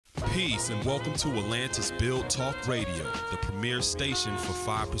Peace and welcome to Atlantis Build Talk Radio, the premier station for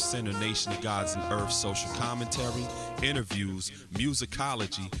 5%er Nation of Gods and Earth social commentary, interviews,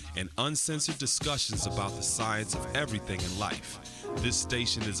 musicology, and uncensored discussions about the science of everything in life. This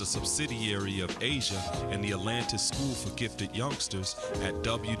station is a subsidiary of Asia and the Atlantis School for Gifted Youngsters at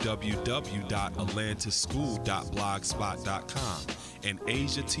www.atlantischool.blogspot.com and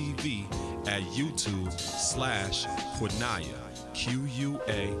Asia TV at YouTube/Quanaya.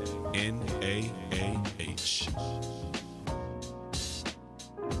 Quanaah.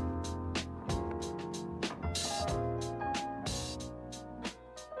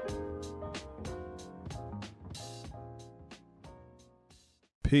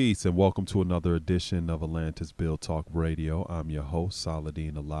 Peace and welcome to another edition of Atlantis Build Talk Radio. I'm your host,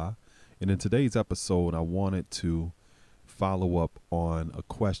 SaladinAllah. And in today's episode, I wanted to follow up on a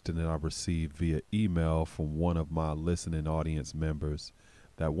question that I received via email from one of my listening audience members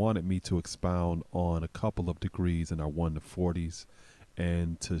that wanted me to expound on a couple of degrees in our 1 to 40s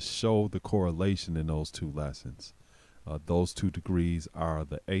and to show the correlation in those two lessons. Those 2 degrees are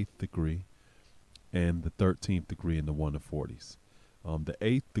the 8th degree and the 13th degree in the 1 to 40s. The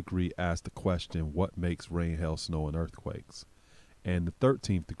 8th degree asks the question, what makes rain, hail, snow, and earthquakes? And the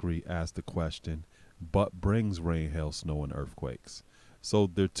 13th degree asks the question, but brings rain, hail, snow, and earthquakes. So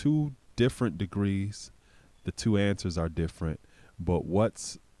they're 2 different degrees. The 2 answers are different, but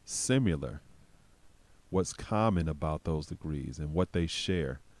what's similar, what's common about those degrees and what they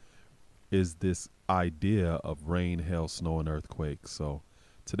share is this idea of rain, hail, snow, and earthquakes. So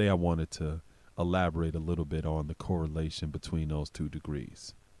today I wanted to elaborate a little bit on the correlation between those 2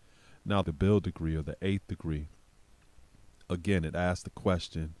 degrees. Now the build degree, or the 8th degree, again, it asks the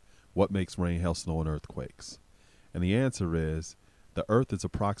question, what makes rain, hail, snow, and earthquakes? And the answer is, the earth is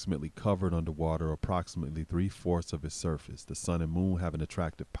approximately covered underwater approximately 3/4 of its surface. The sun and moon have an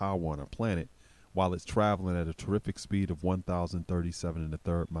attractive power on our planet while it's traveling at a terrific speed of 1,037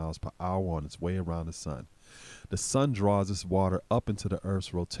 1/3 miles per hour on its way around the sun. The sun draws this water up into the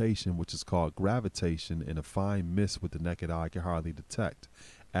earth's rotation, which is called gravitation, in a fine mist which the naked eye can hardly detect.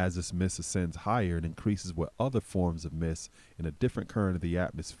 As this mist ascends higher and increases with other forms of mist in a different current of the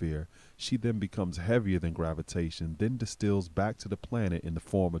atmosphere, she then becomes heavier than gravitation, then distills back to the planet in the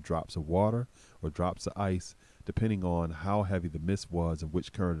form of drops of water or drops of ice, depending on how heavy the mist was and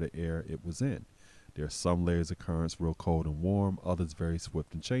which current of the air it was in. There are some layers of currents real cold and warm, others very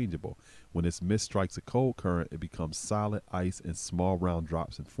swift and changeable. When this mist strikes a cold current, it becomes solid ice in small round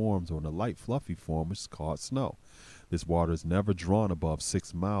drops and forms, or in a light fluffy form, which is called snow. This water is never drawn above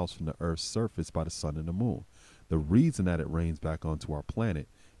 6 miles from the Earth's surface by the sun and the moon. The reason that it rains back onto our planet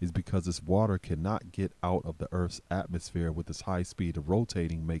is because this water cannot get out of the Earth's atmosphere with its high speed of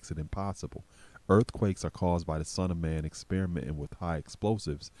rotating makes it impossible. Earthquakes are caused by the son of man experimenting with high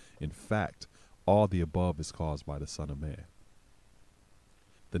explosives. In fact, all the above is caused by the son of man.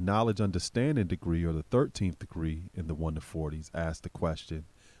 The knowledge understanding degree, or the 13th degree in the 1 to 40s, asks the question,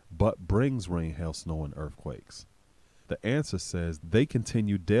 but brings rain, hail, snow, and earthquakes? The answer says they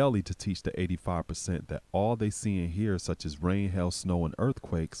continue daily to teach the 85% that all they see and hear, such as rain, hail, snow, and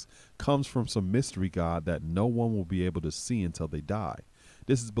earthquakes, comes from some mystery god that no one will be able to see until they die.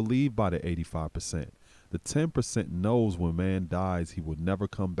 This is believed by the 85%. The 10% knows when man dies he will never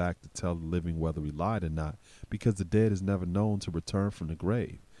come back to tell the living whether he lied or not, because the dead is never known to return from the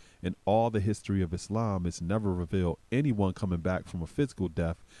grave. In all the history of Islam, it's never revealed anyone coming back from a physical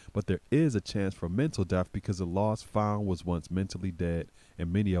death, but there is a chance for mental death because the lost found was once mentally dead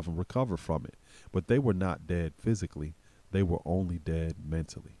and many of them recovered from it. But they were not dead physically, they were only dead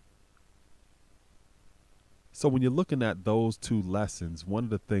mentally. So when you're looking at those 2 lessons, one of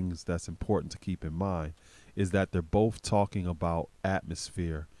the things that's important to keep in mind is that they're both talking about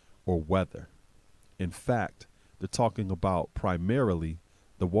atmosphere or weather. In fact, they're talking about primarily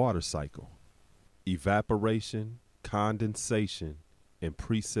the water cycle, evaporation, condensation, and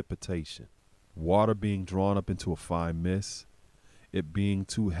precipitation. Water being drawn up into a fine mist, it being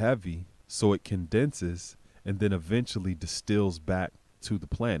too heavy so it condenses and then eventually distills back to the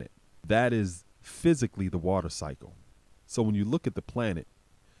planet. That is physically the water cycle. So when you look at the planet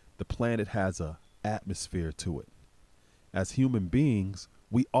has an atmosphere to it. As human beings,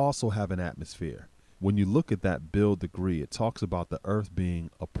 we also have an atmosphere. When you look at that build degree, it talks about the earth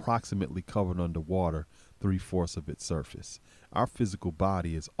being approximately covered underwater 3/4 of its surface. Our physical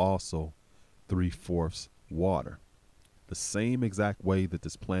body is also 3/4 water. The same exact way that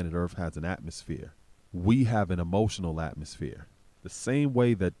this planet Earth has an atmosphere, we have an emotional atmosphere. The same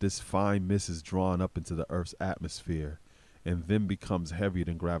way that this fine mist is drawn up into the Earth's atmosphere and then becomes heavier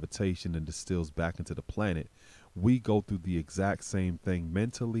than gravitation and distills back into the planet, we go through the exact same thing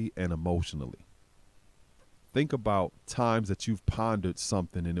mentally and emotionally. Think about times that you've pondered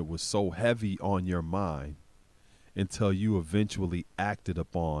something and it was so heavy on your mind until you eventually acted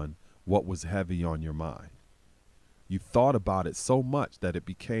upon what was heavy on your mind. You thought about it so much that it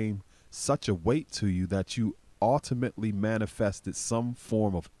became such a weight to you that you ultimately manifested some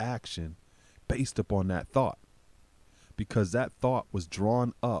form of action based upon that thought. Because that thought was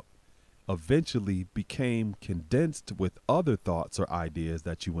drawn up, eventually became condensed with other thoughts or ideas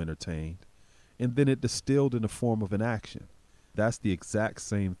that you entertained, and then it distilled in the form of an action. That's the exact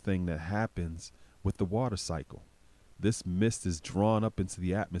same thing that happens with the water cycle. This mist is drawn up into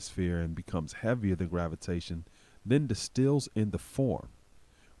the atmosphere and becomes heavier than gravitation, then distills in the form.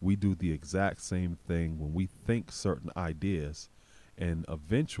 We do the exact same thing when we think certain ideas, and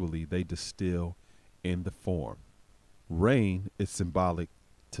eventually they distill in the form. Rain is symbolic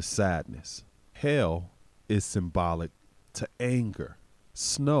to sadness. Hail is symbolic to anger.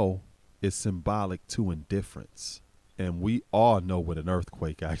 Snow is symbolic to indifference. And we all know what an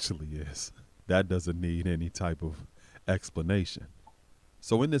earthquake actually is. That doesn't need any type of explanation.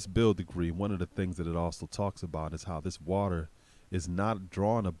 So in this build degree, one of the things that it also talks about is how this water is not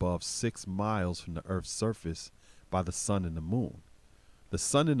drawn above 6 miles from the Earth's surface by the sun and the moon. The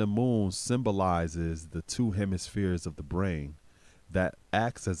sun and the moon symbolizes the two hemispheres of the brain that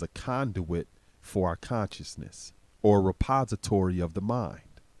acts as a conduit for our consciousness, or repository of the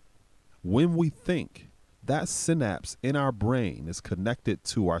mind. When we think, that synapse in our brain is connected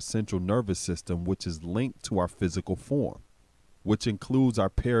to our central nervous system, which is linked to our physical form, which includes our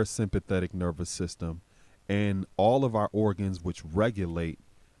parasympathetic nervous system and all of our organs which regulate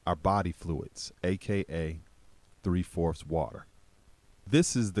our body fluids, aka 3/4 water.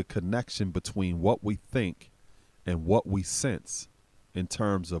 This is the connection between what we think and what we sense in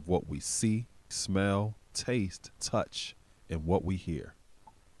terms of what we see, smell, taste, touch, and what we hear.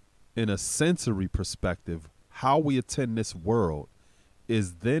 In a sensory perspective, how we attend this world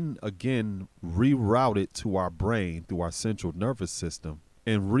is then again rerouted to our brain through our central nervous system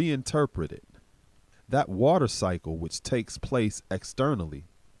and reinterpreted. That water cycle, which takes place externally,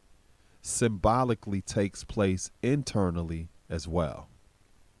 symbolically takes place internally as well.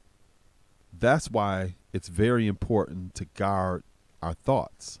 That's why it's very important to guard our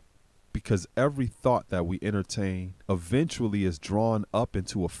thoughts, because every thought that we entertain eventually is drawn up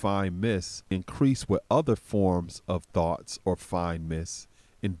into a fine mist, increased with other forms of thoughts or fine mists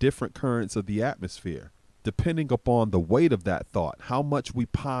in different currents of the atmosphere, depending upon the weight of that thought, how much we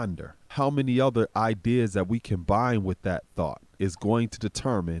ponder, how many other ideas that we combine with that thought is going to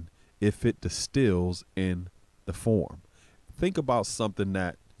determine if it distills in the form. Think about something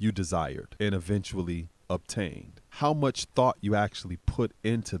that you desired and eventually obtained. How much thought you actually put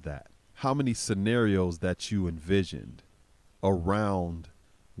into that. How many scenarios that you envisioned around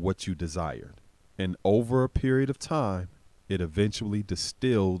what you desired. And over a period of time, it eventually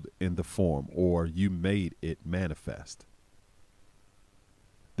distilled in the form, or you made it manifest.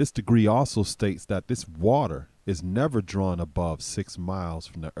 This degree also states that this water is never drawn above 6 miles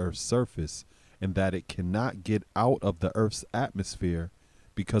from the Earth's surface, and that it cannot get out of the Earth's atmosphere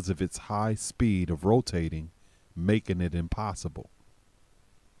because of its high speed of rotating, making it impossible.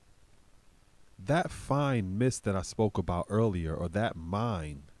 That fine mist that I spoke about earlier, or that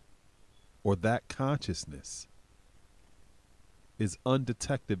mind, or that consciousness, is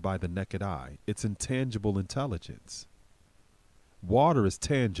undetected by the naked eye. It's intangible intelligence. Water is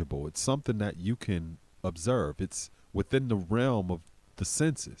tangible. It's something that you can observe. It's within the realm of the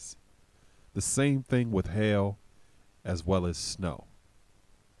senses. The same thing with hail as well as snow.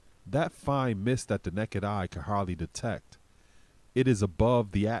 That fine mist that the naked eye can hardly detect, it is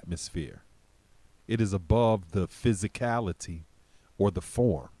above the atmosphere. It is above the physicality or the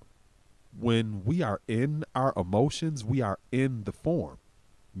form. When we are in our emotions, we are in the form,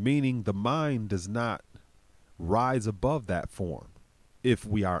 meaning the mind does not rise above that form if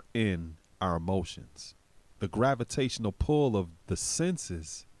we are in our emotions. The gravitational pull of the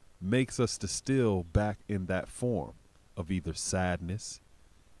senses makes us distill back in that form of either sadness,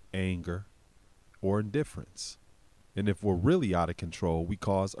 anger, or indifference. And if we're really out of control, we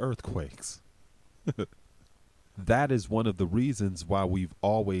cause earthquakes. That is one of the reasons why we've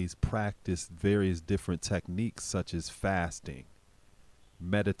always practiced various different techniques such as fasting,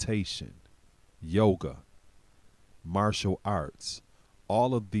 meditation, yoga, martial arts,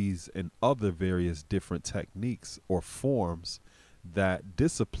 all of these and other various different techniques or forms that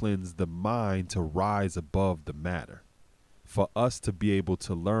disciplines the mind to rise above the matter, for us to be able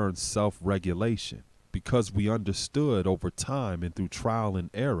to learn self-regulation, because we understood over time and through trial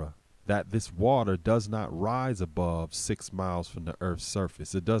and error that this water does not rise above 6 miles from the earth's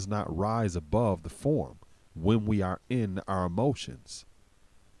surface. It does not rise above the form when we are in our emotions.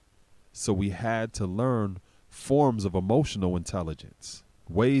 So we had to learn forms of emotional intelligence,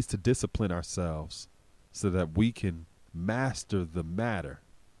 ways to discipline ourselves so that we can master the matter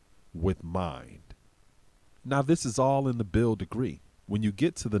with mind. Now, this is all in the build degree. When you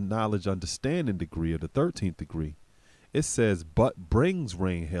get to the knowledge understanding degree, or the 13th degree, it says, but brings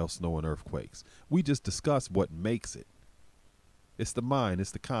rain, hail, snow, and earthquakes. We just discussed what makes it. It's the mind,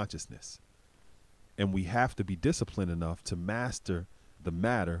 it's the consciousness. And we have to be disciplined enough to master the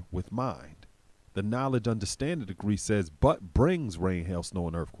matter with mind. The knowledge understanding degree says, but brings rain, hail, snow,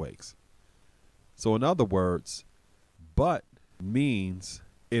 and earthquakes. So in other words, but means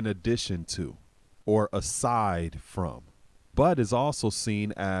in addition to or aside from. But is also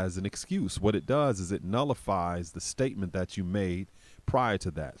seen as an excuse. What it does is it nullifies the statement that you made prior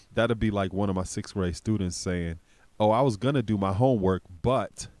to that. That'd be like one of my 6th grade students saying, oh, I was going to do my homework,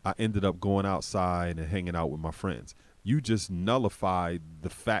 but I ended up going outside and hanging out with my friends. You just nullified the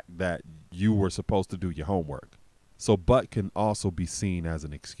fact that you were supposed to do your homework. So but can also be seen as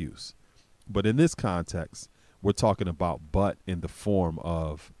an excuse. But in this context, we're talking about but in the form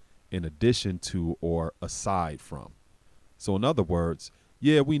of in addition to or aside from. So in other words,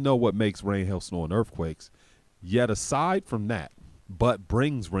 yeah, we know what makes rain, hail, snow, and earthquakes. Yet aside from that, but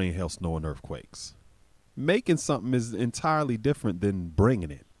brings rain, hail, snow, and earthquakes. Making something is entirely different than bringing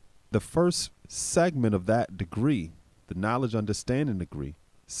it. The first segment of that degree, the knowledge understanding degree,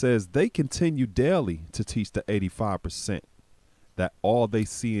 says they continue daily to teach the 85% that all they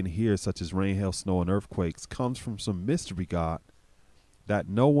see and hear, such as rain, hail, snow, and earthquakes, comes from some mystery God that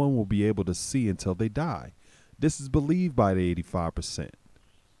no one will be able to see until they die. This is believed by the 85%.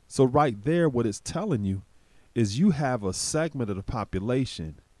 So right there, what it's telling you is you have a segment of the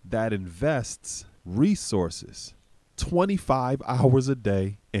population that invests resources 25 hours a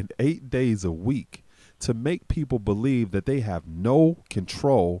day and 8 days a week to make people believe that they have no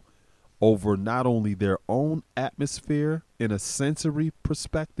control over not only their own atmosphere in a sensory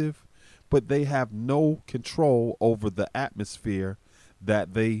perspective, but they have no control over the atmosphere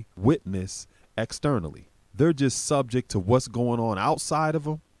that they witness externally. They're just subject to what's going on outside of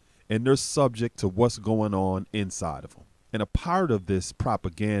them, and they're subject to what's going on inside of them. And a part of this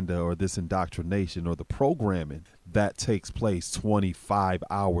propaganda or this indoctrination or the programming that takes place 25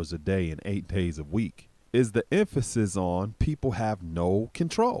 hours a day and 8 days a week is the emphasis on people have no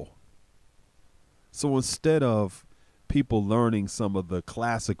control. So instead of people learning some of the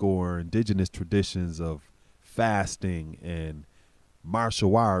classical or indigenous traditions of fasting and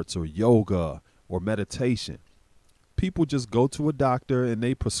martial arts or yoga or meditation, people just go to a doctor and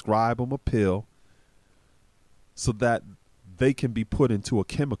they prescribe them a pill so that they can be put into a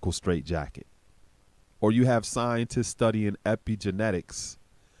chemical straitjacket. Or you have scientists studying epigenetics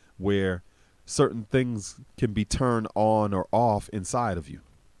where certain things can be turned on or off inside of you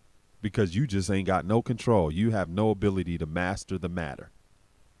because you just ain't got no control. You have no ability to master the matter.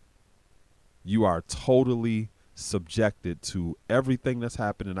 You are totally subjected to everything that's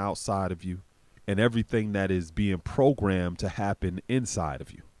happening outside of you and everything that is being programmed to happen inside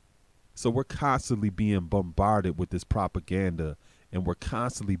of you. So we're constantly being bombarded with this propaganda, and we're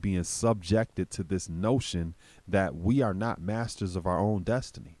constantly being subjected to this notion that we are not masters of our own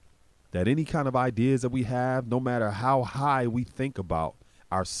destiny. That any kind of ideas that we have, no matter how high we think about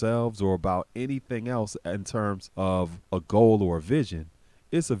ourselves or about anything else in terms of a goal or a vision,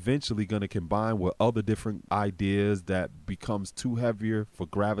 it's eventually going to combine with other different ideas that becomes too heavier for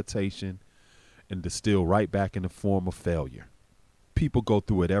gravitation and distill right back in the form of failure. People go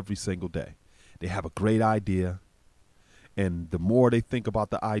through it every single day. They have a great idea, and the more they think about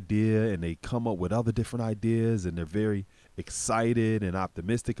the idea and they come up with other different ideas and they're very excited and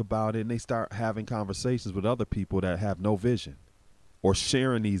optimistic about it, and they start having conversations with other people that have no vision, or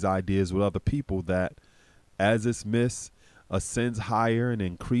sharing these ideas with other people that, as this mist ascends higher and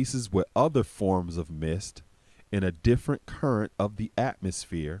increases with other forms of mist in a different current of the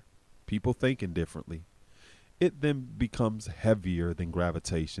atmosphere, people thinking differently, it then becomes heavier than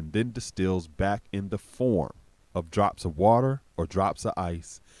gravitation, then distills back in the form of drops of water or drops of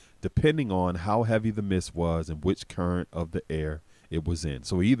ice, depending on how heavy the mist was and which current of the air it was in.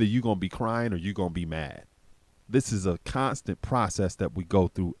 So either you're going to be crying or you're going to be mad. This is a constant process that we go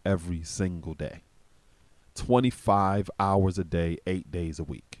through every single day. 25 hours a day, 8 days a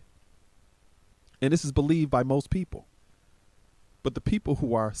week. And this is believed by most people. But the people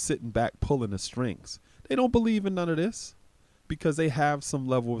who are sitting back pulling the strings, they don't believe in none of this because they have some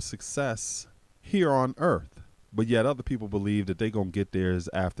level of success here on earth. But yet other people believe that they're going to get theirs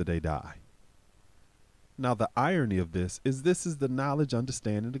after they die. Now, the irony of this is the knowledge,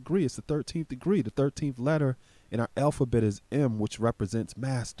 understanding degree. It's the 13th degree. The 13th letter in our alphabet is M, which represents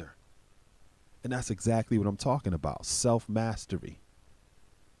master. And that's exactly what I'm talking about, self-mastery.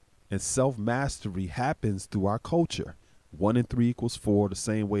 And self-mastery happens through our culture. 1 and 3 equals 4, the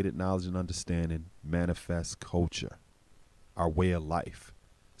same way that knowledge and understanding manifests culture, our way of life.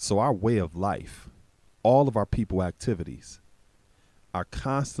 So our way of life, all of our people activities are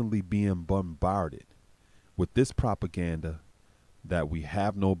constantly being bombarded with this propaganda that we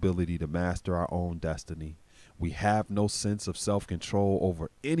have no ability to master our own destiny. We have no sense of self-control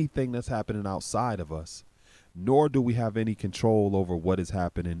over anything that's happening outside of us, nor do we have any control over what is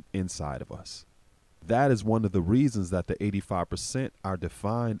happening inside of us. That is one of the reasons that the 85% are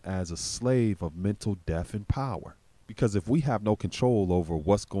defined as a slave of mental death and power. Because if we have no control over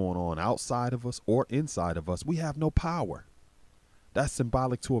what's going on outside of us or inside of us, we have no power. That's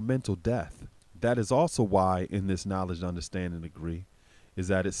symbolic to a mental death. That is also why in this knowledge and understanding degree is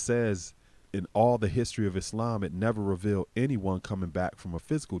that it says in all the history of Islam, it never revealed anyone coming back from a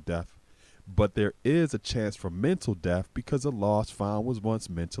physical death, but there is a chance for mental death because a lost found was once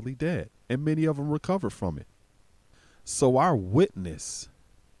mentally dead, and many of them recovered from it. So our witness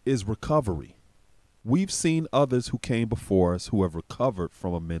is recovery. We've seen others who came before us who have recovered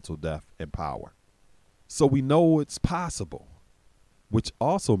from a mental death and power. So we know it's possible, which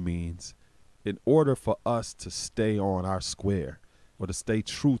also means in order for us to stay on our square or to stay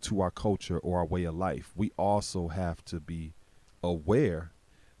true to our culture or our way of life, we also have to be aware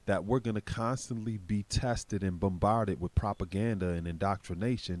that we're going to constantly be tested and bombarded with propaganda and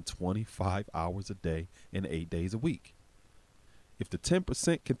indoctrination 25 hours a day and 8 days a week. If the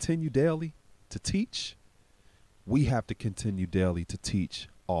 10% continue daily to teach, we have to continue daily to teach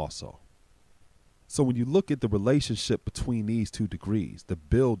also. So when you look at the relationship between these two degrees, the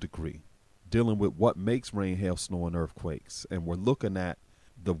build degree, dealing with what makes rain, hail, snow, and earthquakes, and we're looking at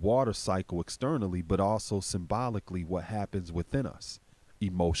the water cycle externally, but also symbolically what happens within us,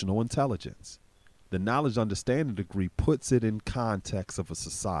 emotional intelligence. The knowledge understanding degree puts it in context of a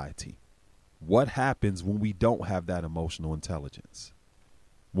society. What happens when we don't have that emotional intelligence?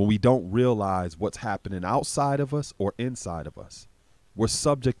 When we don't realize what's happening outside of us or inside of us? We're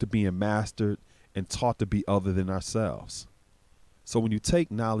subject to being mastered and taught to be other than ourselves. So when you take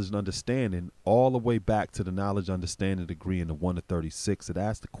knowledge and understanding all the way back to the knowledge understanding degree in the 1 to 36, it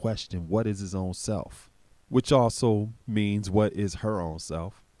asks the question, what is his own self? Which also means what is her own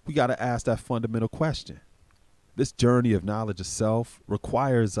self? We got to ask that fundamental question. This journey of knowledge of self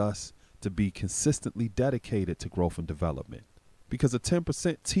requires us to be consistently dedicated to growth and development, because the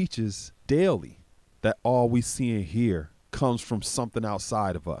 10% teaches daily that all we see and hear comes from something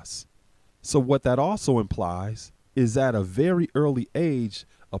outside of us. So what that also implies is at a very early age,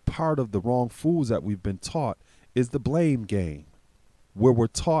 a part of the wrong foods that we've been taught is the blame game, where we're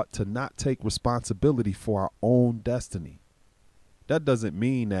taught to not take responsibility for our own destiny. That doesn't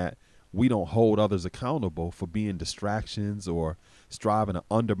mean that we don't hold others accountable for being distractions or striving to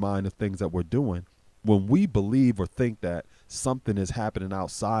undermine the things that we're doing. When we believe or think that something is happening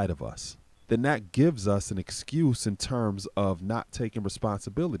outside of us, then that gives us an excuse in terms of not taking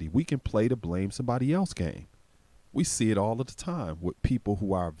responsibility. We can play the blame somebody else game. We see it all of the time with people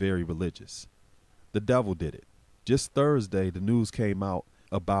who are very religious. The devil did it. Just Thursday, the news came out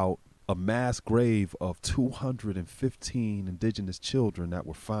about a mass grave of 215 indigenous children that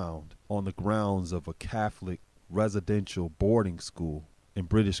were found on the grounds of a Catholic residential boarding school in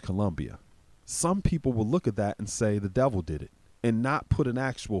British Columbia. Some people will look at that and say the devil did it and not put an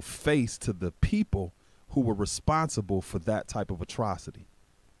actual face to the people who were responsible for that type of atrocity.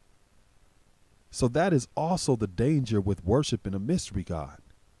 So that is also the danger with worshiping a mystery God,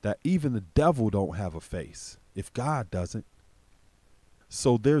 that even the devil don't have a face if God doesn't.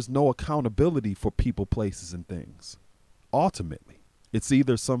 So there's no accountability for people, places, and things. Ultimately, it's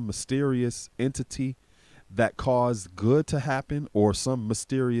either some mysterious entity that caused good to happen or some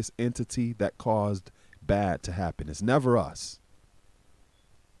mysterious entity that caused bad to happen. It's never us.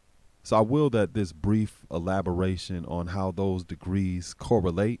 So I will that this brief elaboration on how those degrees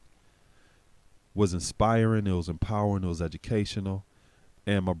correlate was inspiring, it was empowering, it was educational.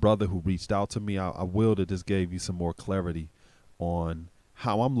 And my brother who reached out to me, I will that this gave you some more clarity on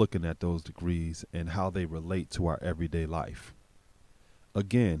how I'm looking at those degrees and how they relate to our everyday life.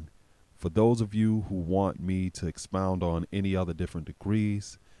 Again, for those of you who want me to expound on any other different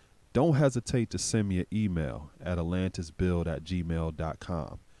degrees, don't hesitate to send me an email at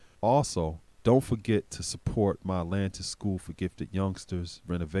atlantisbuild@gmail.com. Also, Don't forget to support my Atlantis School for Gifted Youngsters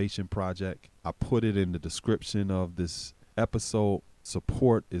Renovation Project. I put it in the description of this episode.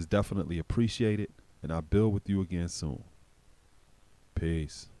 Support is definitely appreciated, and I'll build with you again soon.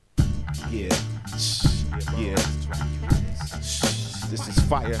 Peace. Yeah. This is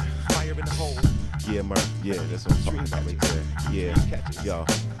fire. Fire in the hole. Yeah, man. Yeah, that's what I'm talking about right there. Yeah. Yo.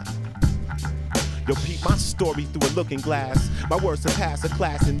 Yo, peep my story through a looking glass. My words surpass a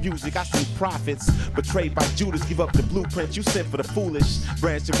class in music. I see prophets betrayed by Judas. Give up the blueprint you sent for the foolish.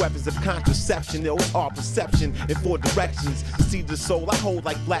 Branch the weapons of contraception. Those are perception in 4 directions. The seed of the soul I hold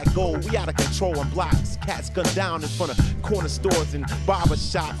like black gold. We out of control on blocks. Cats gunned down in front of corner stores and barber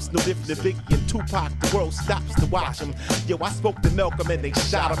shops. No different than Biggie and Tupac. The world stops to watch them. Yo, I spoke to Malcolm and they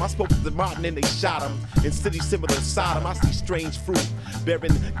shot him. I spoke to Martin and they shot him. In cities similar to Sodom, I see strange fruit.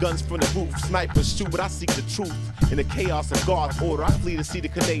 Bearing guns from the roof. Snipers shoot, but I seek the truth. In the chaos of God's order, I flee to see the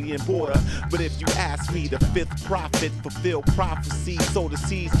Canadian border. But if you ask me, the 5th prophet fulfilled prophecy, so the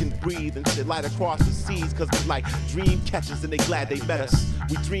seas can breathe and shit light across the seas. Cause we like dream catchers and they glad they met us.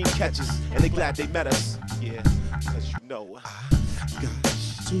 We dream catchers and they glad they met us. Yeah, cause you know I got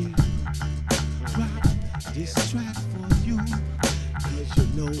to rock this track for you. Cause you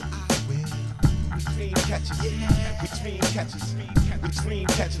know I will. We dream catchers, yeah. We dream catchers, we dream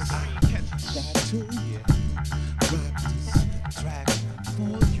catchers. Got to rock this track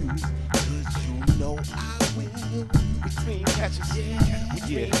for you. Cause you know I will. We dream catchers, yeah. We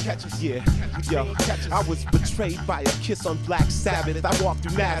dream catchers, yeah. Yo, I was betrayed by a kiss on Black Sabbath. I walked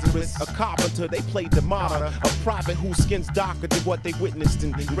through Nazareth. A carpenter, they played the monitor. A prophet whose skin's darker than what they witnessed.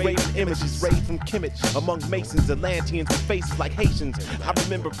 And engraved images raised from Kimmich. Among Masons, Atlanteans with faces like Haitians. I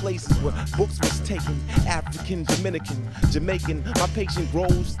remember places where books was taken. African, Dominican, Jamaican. My patient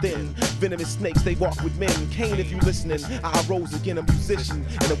grows thin. Venomous snakes, they walk with men. Cain, if you listening, I arose again a musician.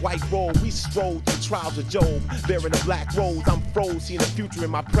 In a white robe, we strolled through the trials of Job. Bearing a black rose, I'm froze, seeing the future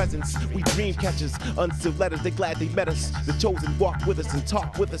in my presence. We dream catchers, unsealed letters, they glad they met us. The chosen walk with us and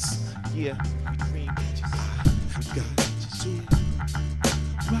talk with us. Yeah, we dream catchers. We got to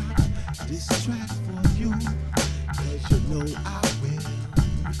rock this track for you. Cause you know I will.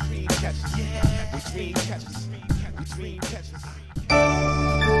 We dream catchers, yeah. We dream catchers, we dream catchers.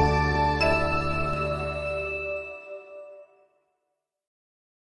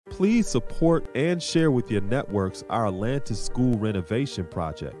 Please support and share with your networks our Atlantis School Renovation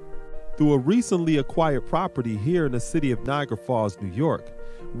Project. Through a recently acquired property here in the city of Niagara Falls, New York,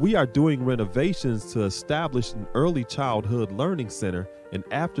 we are doing renovations to establish an early childhood learning center and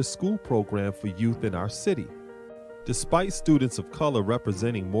after-school program for youth in our city. Despite students of color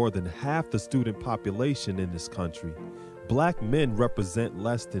representing more than half the student population in this country, Black men represent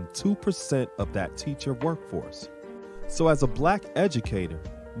less than 2% of that teacher workforce. So as a Black educator,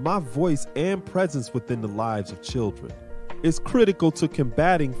 my voice and presence within the lives of children is critical to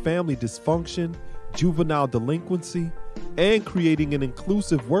combating family dysfunction, juvenile delinquency, and creating an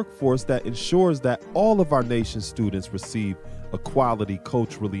inclusive workforce that ensures that all of our nation's students receive a quality,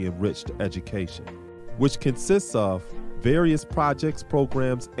 culturally enriched education, which consists of various projects,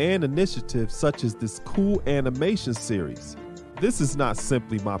 programs, and initiatives such as this cool animation series. This is not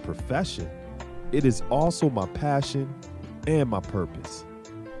simply my profession, it is also my passion and my purpose.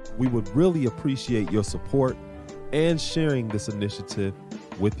 We would really appreciate your support and sharing this initiative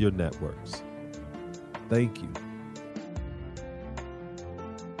with your networks. Thank you.